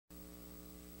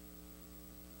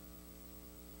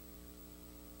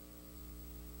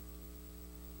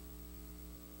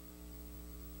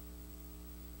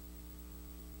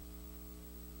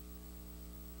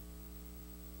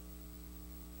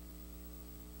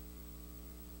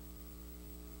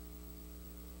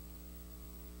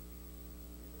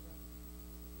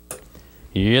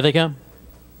Here they come.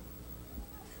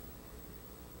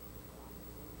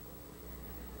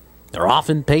 They're off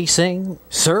and pacing.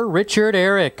 Sir Richard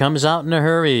Eric comes out in a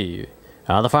hurry.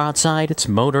 On the far outside, it's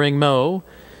Motoring Mo.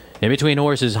 In between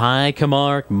horses, High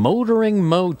Camarque. Motoring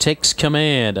Mo takes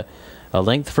command. A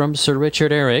length from Sir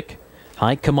Richard Eric.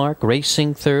 High Camarque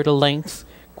racing third, a length.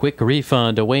 Quick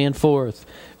Refund away in fourth.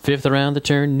 Fifth around the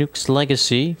turn, Nuke's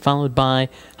Legacy, followed by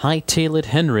High-Tailed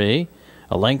Henry.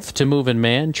 A length to Moving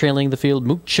Man, trailing the field,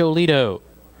 Mucho Lido.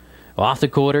 Off the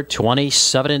quarter,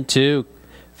 27-2.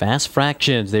 Fast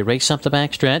Fractions, they race up the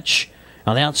backstretch.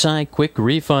 On the outside, Quick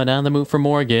Refund on the move for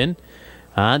Morgan.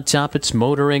 On top, it's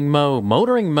Motoring Mo.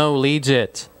 Motoring Mo leads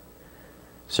it.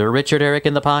 Sir Richard Eric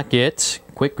in the pocket.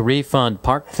 Quick Refund,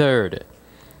 parked third.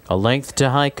 A length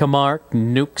to High Camarque,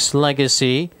 Nuke's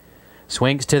Legacy.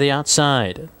 Swings to the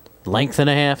outside. Length and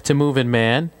a half to Moving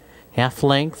Man. Half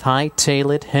length,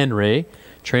 High-Tailed Henry.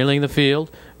 Trailing the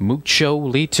field, Mucho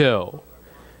Lido.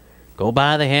 Go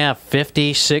by the half,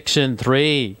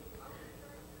 56-3.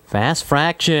 Fast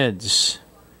Fractions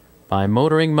by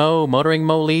Motoring Mo. Motoring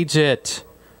Mo leads it.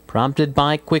 Prompted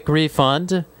by Quick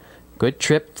Refund. Good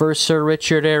trip for Sir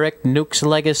Richard Eric. Nuke's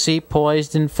Legacy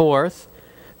poised in fourth.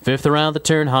 Fifth around the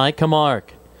turn, High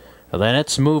Camarque. Then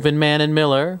it's Moving Man and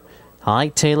Miller.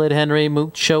 High-Tailed Henry,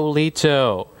 Mucho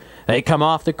Lido. They come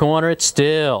off the corner, it's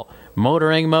still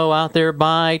Motoring Mo out there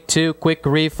by two. Quick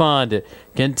Refund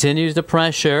continues the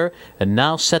pressure, and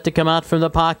now set to come out from the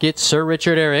pocket, Sir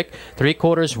Richard Eric.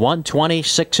 3/4,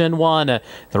 126-1.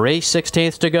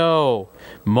 3/16 to go.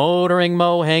 Motoring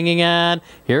Mo hanging on.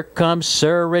 Here comes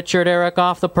Sir Richard Eric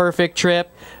off the perfect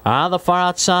trip. On the far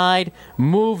outside,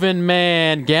 Moving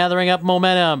Man gathering up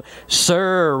momentum.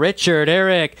 Sir Richard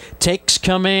Eric takes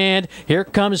command. Here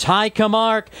comes High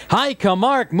Camarque. High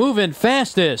Camarque moving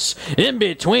fastest. In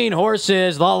between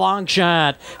horses, the long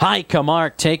shot. High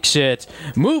Camarque takes it.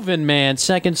 Moving Man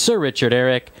second, Sir Richard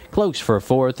Eric close for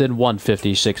fourth in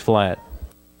 156 flat.